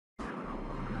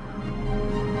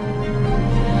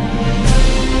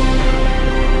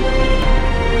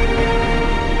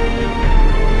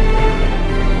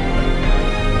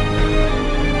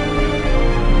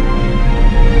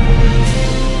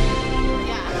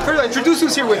First, introduce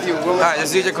who's here with you. Hi,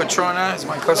 this is DJ Cotrona. It's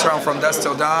my cousin from Dusk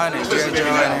Till Dawn and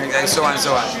and so on and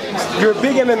so on. You're a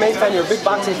big MMA fan. You're a big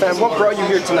boxing fan. What brought you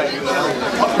here tonight?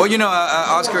 Well, you know,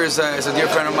 Oscar is a dear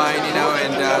friend of mine, you know,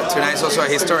 and tonight's also a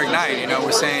historic night. You know,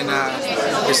 we're saying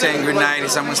good night.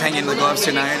 Someone's hanging the gloves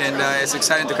tonight, and it's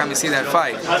exciting to come and see that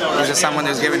fight. There's someone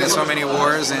who's given us so many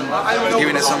awards and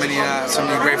given us so many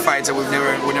great fights that we'll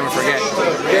never forget.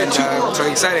 And so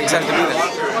excited to be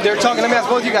there. They're talking. Let me ask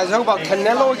both of you guys. Talk about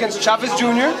Canelo against Chavez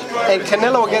Jr. and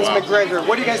Canelo against McGregor.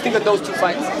 What do you guys think of those two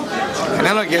fights?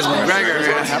 Canelo against McGregor.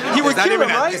 He would kill him,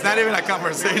 right? It's not even a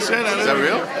conversation. Is that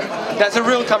real? That's a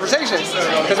real conversation.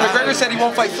 Because McGregor said he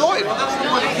won't fight Floyd.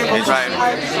 Right.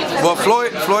 Well,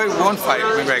 Floyd won't fight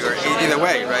McGregor either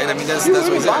way, right? I mean, that's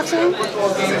what he said.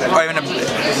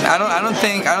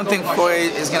 I don't think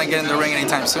Floyd is gonna get in the ring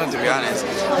anytime soon, to be honest.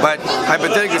 But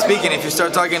hypothetically speaking, if you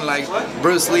start talking like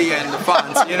Bruce Lee and the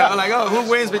Fonz, you know, like, oh, who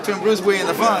wins between Bruce Lee and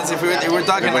the Fonz? If we're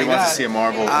talking Everybody like wants that, to see a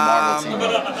Marvel team.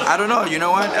 I don't know. You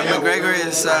know what? McGregor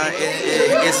is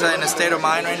in a state of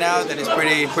mind right now that is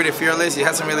pretty fearless. He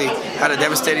hasn't really had a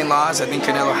devastating loss. I think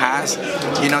Canelo has.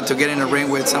 You know, to get in the ring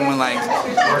with someone like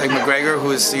McGregor,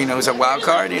 who's a wild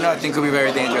card, you know, I think could be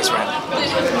very dangerous for him.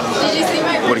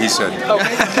 What he said.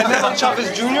 Okay.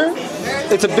 Canelo-Chavez Jr.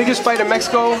 It's the biggest fight in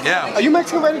Mexico. Yeah. Are you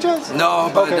Mexican by any chance? No,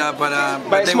 but okay.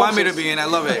 but they want me to be, and I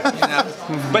love it. You know?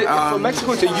 But for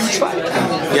Mexico, it's a huge fight.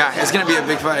 Yeah, it's gonna be a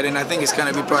big fight, and I think it's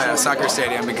gonna be probably at a soccer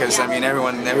stadium because I mean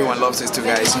everyone loves these two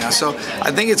guys. You know, so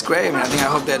I think it's great. I mean, I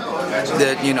hope that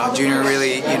you know Junior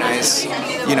really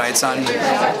it's on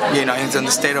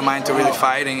the state of mind to really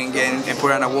fight and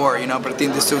put on a war. You know, but I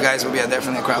think these two guys will be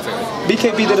definitely a crowd favorite.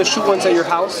 BKB did a shoot once at your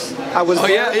house. I was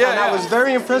there, and I was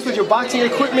very impressed with your boxing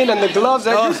equipment and the gloves.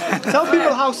 Tell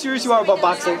people how serious you are about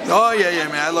boxing. Oh yeah,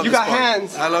 man. I love. You got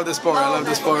hands. I love the sport. I love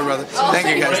the sport, brother. Thank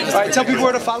you guys. All right, tell people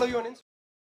where to follow you on Instagram.